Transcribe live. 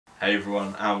Hey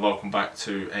everyone, and welcome back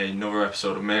to another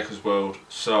episode of Maker's World.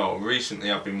 So recently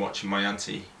I've been watching my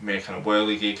auntie making a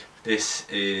whirligig. This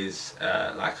is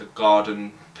like a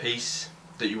garden piece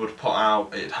that you would put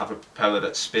out. It'd have a propeller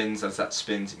that spins. As that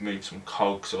spins, it moves some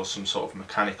cogs or some sort of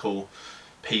mechanical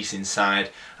piece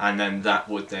inside, and then that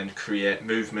would then create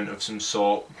movement of some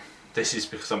sort. This is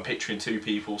because I'm picturing two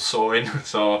people sawing,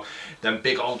 so them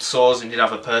big old saws, and you'd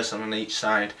have a person on each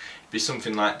side. It'd be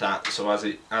something like that. So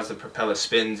as the propeller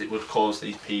spins, it would cause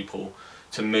these people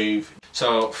to move.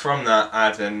 So from that,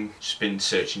 I've then just been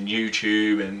searching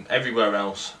YouTube and everywhere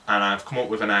else, and I've come up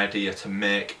with an idea to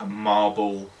make a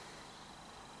marble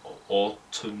or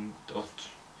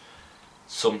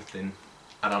something.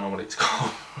 I don't know what it's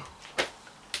called.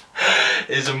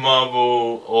 Is a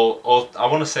marble or I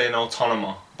want to say an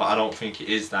Automata, but I don't think it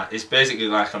is that. It's basically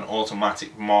like an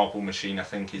automatic marble machine, I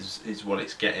think is what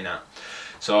it's getting at.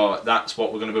 So that's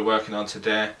what we're going to be working on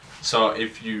today. So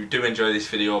if you do enjoy this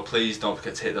video, please don't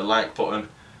forget to hit the like button,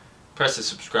 press the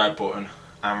subscribe button,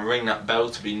 and ring that bell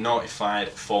to be notified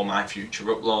for my future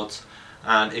uploads.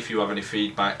 And if you have any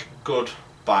feedback, good,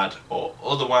 bad or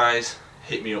otherwise,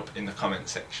 hit me up in the comment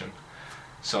section.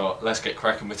 So let's get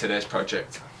cracking with today's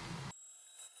project.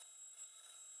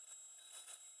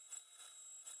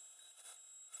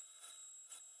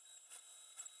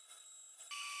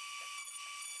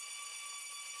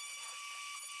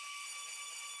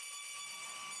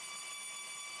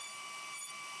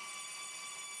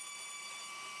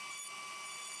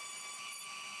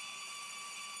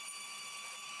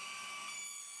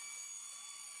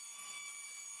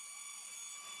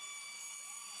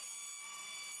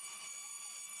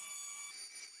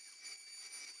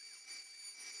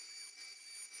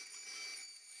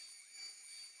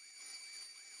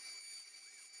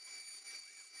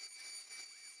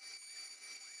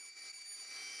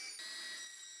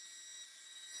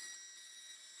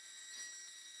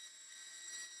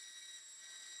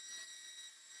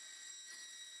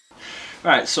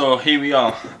 Right, so here we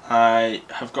are. I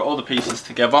have got all the pieces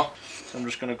together. So I'm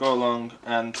just going to go along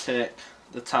and take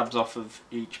the tabs off of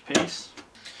each piece.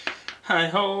 Hi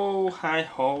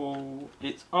ho,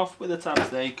 it's off with the tabs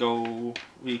they go.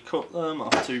 We cut them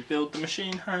off to build the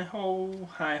machine. Hi ho,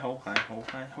 hi ho, hi ho,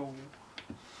 hi ho.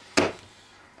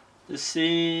 The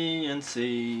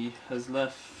CNC has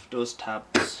left us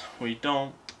tabs. We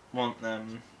don't want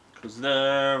them because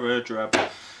they're a drab.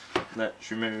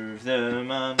 Let's remove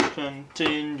them and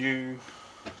continue.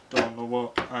 Don't know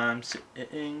what I'm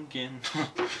sitting in.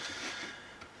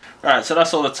 Right, so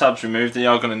that's all the tabs removed. They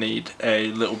are going to need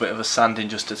a little bit of a sanding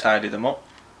just to tidy them up.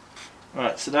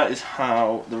 Right, so that is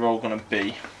how they're all going to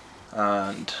be.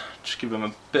 And just give them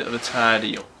a bit of a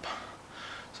tidy up.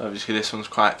 So obviously this one's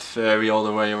quite furry all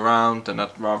the way around, and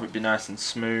I'd rather it be nice and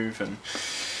smooth.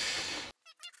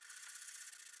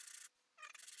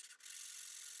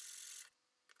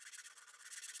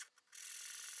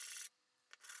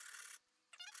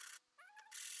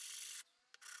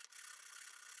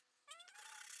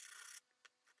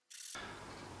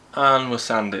 And we're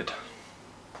sanded.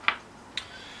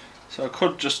 So I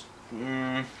could just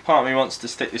part of me wants to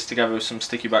stick this together with some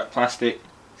sticky back plastic.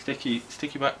 Sticky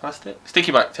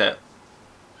back tape.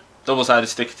 Double-sided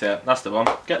sticky tape, that's the one.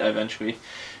 Get there eventually.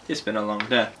 It's been a long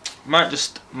day. Might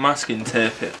just masking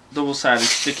tape it. Double-sided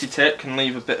sticky tape can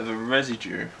leave a bit of a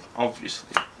residue.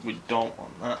 Obviously we don't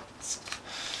want that.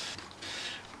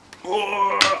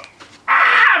 Oh,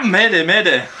 ah,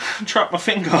 mayday. Trapped my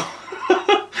finger.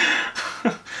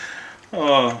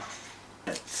 Oh,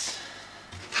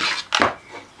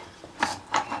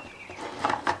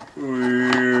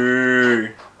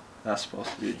 that's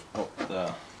supposed to be up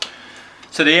there.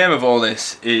 So the aim of all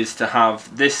this is to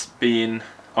have this being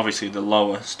obviously the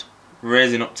lowest,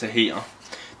 raising up to here.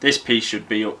 This piece should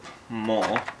be up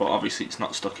more, but obviously it's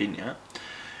not stuck in yet.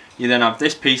 You then have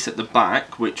this piece at the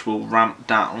back which will ramp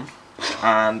down,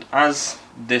 and as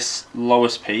this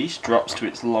lowest piece drops to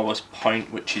its lowest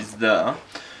point, which is there,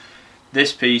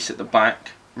 this piece at the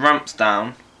back ramps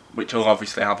down, which will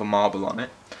obviously have a marble on it.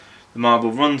 The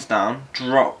marble runs down,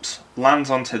 drops, lands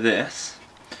onto this.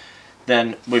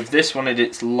 Then with this one at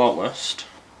its lowest,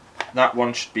 that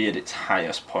one should be at its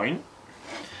highest point.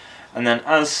 And then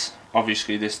as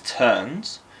obviously this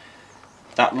turns,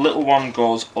 that little one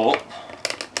goes up,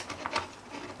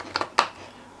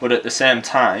 but at the same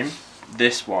time,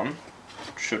 this one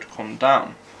should come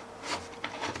down.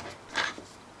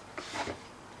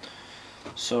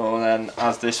 So then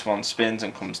as this one spins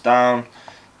and comes down,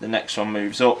 the next one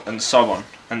moves up and so on.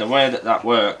 And the way that that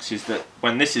works is that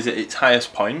when this is at its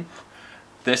highest point,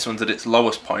 this one's at its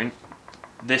lowest point,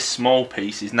 this small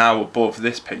piece is now above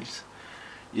this piece.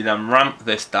 You then ramp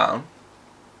this down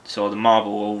so the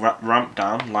marble will ramp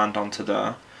down, land onto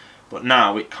there, but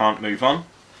now it can't move on.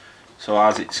 So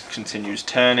as it continues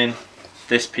turning,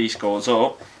 this piece goes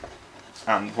up,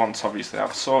 and once obviously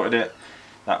I've sorted it,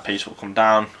 that piece will come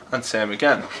down, and same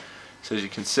again. So as you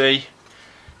can see,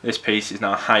 this piece is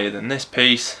now higher than this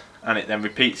piece, and it then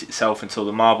repeats itself until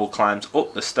the marble climbs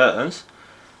up the stairs,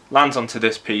 lands onto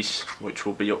this piece, which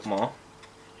will be up more.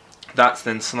 That's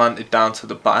then slanted down to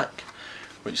the back,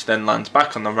 which then lands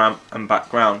back on the ramp and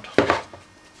back round.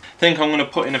 I think I'm going to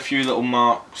put in a few little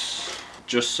marks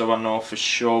just so I know for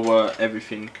sure where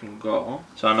everything can go.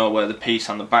 So I know where the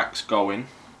piece on the back's going.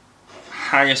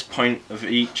 Highest point of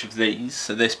each of these,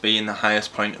 so this being the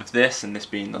highest point of this and this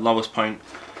being the lowest point,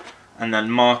 and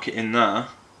then mark it in there,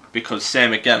 because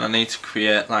same again, I need to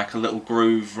create like a little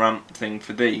groove ramp thing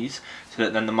for these so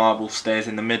that then the marble stays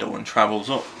in the middle and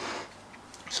travels up.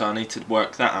 So I need to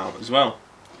work that out as well.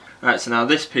 Right, so now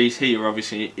this piece here,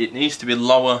 obviously it needs to be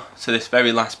lower, so this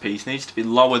very last piece needs to be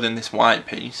lower than this white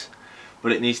piece,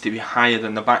 but it needs to be higher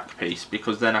than the back piece,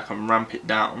 because then I can ramp it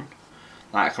down.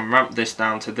 Like I can ramp this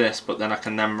down to this, but then I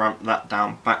can then ramp that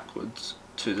down backwards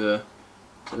to the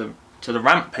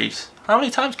ramp piece. How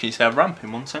many times can you say a ramp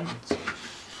in one sentence?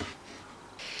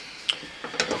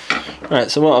 Right,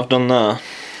 so what I've done there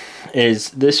is,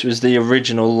 this was the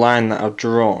original line that I've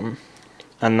drawn,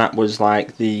 and that was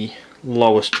like the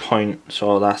lowest point,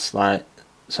 so that's like,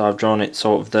 so I've drawn it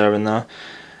sort of there and there,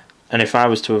 and if I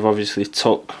was to have obviously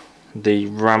took the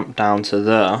ramp down to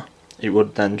there, it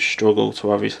would then struggle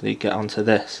to obviously get onto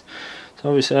this. So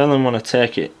obviously I only want to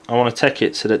take it, I want to take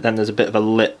it so that then there's a bit of a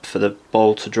lip for the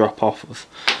ball to drop off of.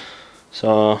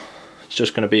 So it's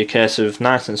just going to be a case of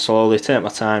nice and slowly, take my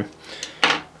time,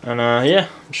 and yeah,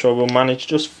 I'm sure we'll manage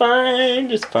just fine,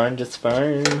 just fine, just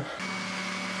fine.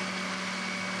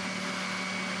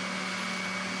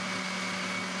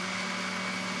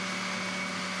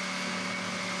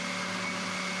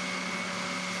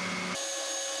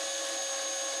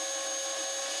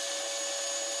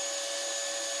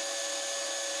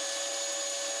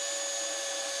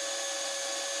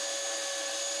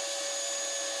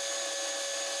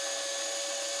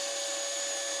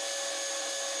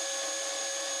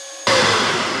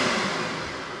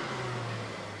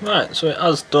 Right, so it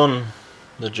has done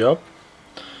the job.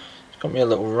 It's got me a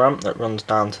little ramp that runs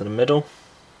down to the middle.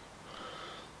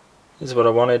 This is what I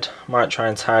wanted. Might try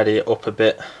and tidy it up a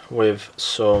bit with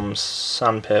some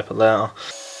sandpaper later.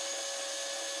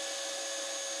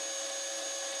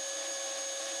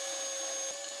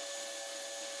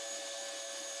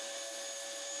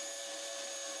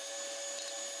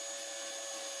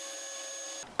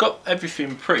 Got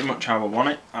everything pretty much how I want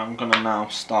it. I'm going to now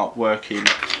start working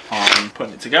on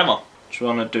putting it together. Just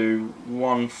want to do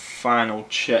one final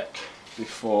check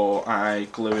before I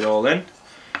glue it all in,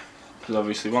 because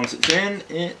obviously once it's in,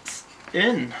 it's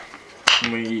in.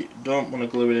 And we don't want to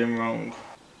glue it in wrong.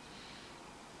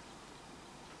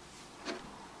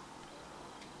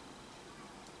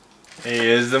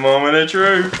 Here's the moment of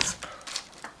truth.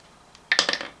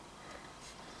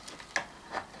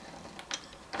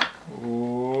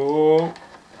 Ooh.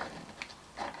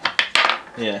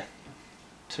 Yeah,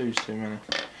 two's too many.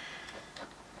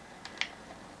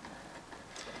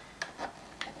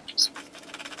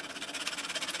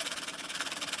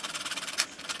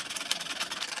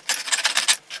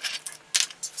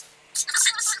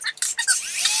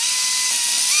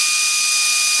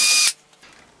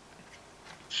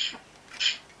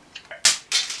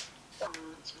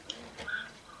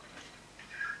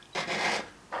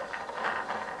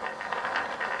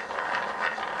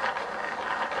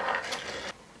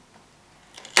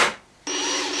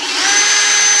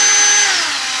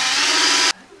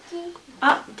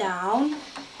 Up, down.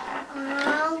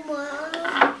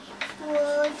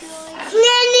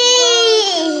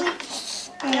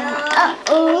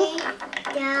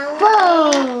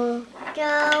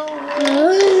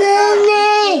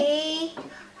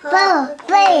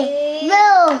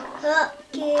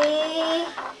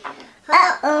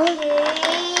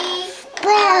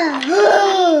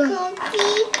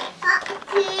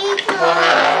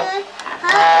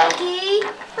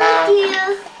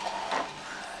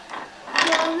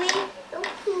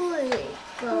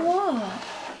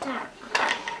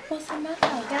 What's the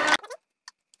matter?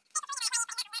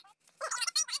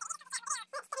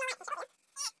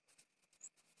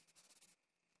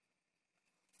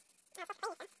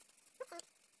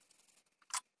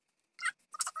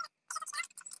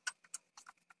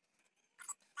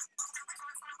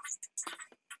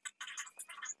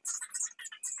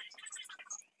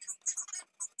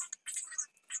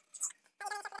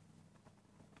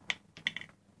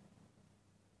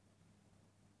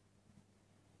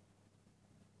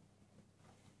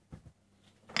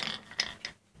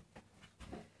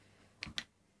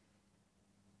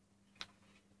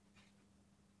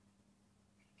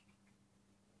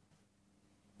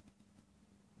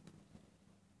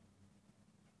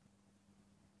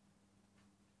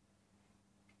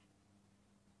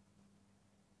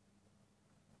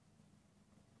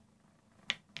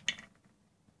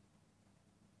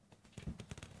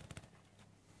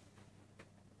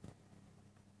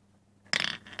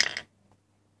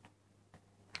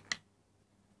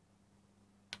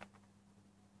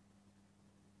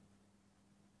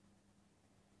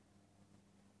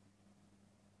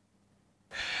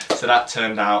 So that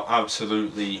turned out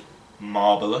absolutely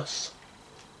marvellous.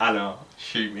 I know,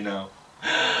 shoot me now.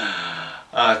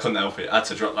 I couldn't help it, I had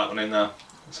to drop that one in there.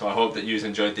 So I hope that you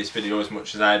enjoyed this video as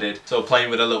much as I did. So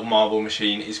playing with a little marble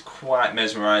machine is quite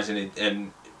mesmerising,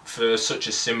 and for such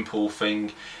a simple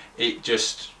thing, it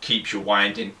just keeps you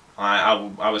winding.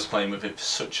 I was playing with it for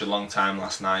such a long time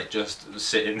last night, just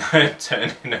sitting there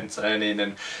turning and turning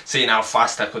and seeing how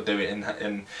fast I could do it,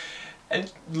 and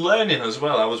learning as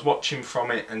well. I was watching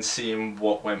from it and seeing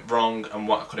what went wrong and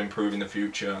what I could improve in the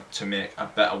future to make a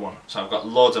better one. So I've got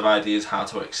loads of ideas how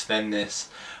to extend this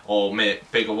or make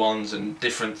bigger ones and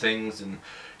different things, and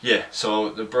yeah, so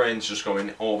the brain's just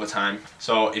going overtime.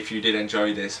 So if you did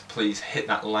enjoy this, please hit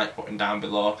that like button down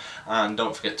below, and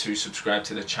don't forget to subscribe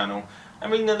to the channel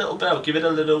and ring the little bell, give it a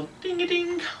little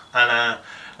ding-a-ding, and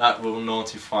that will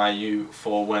notify you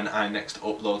for when I next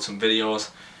upload some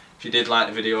videos. If you did like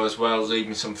the video as well, leave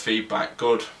me some feedback,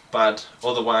 good, bad,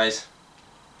 otherwise,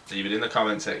 leave it in the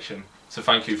comment section. So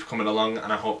thank you for coming along,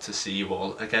 and I hope to see you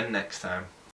all again next time.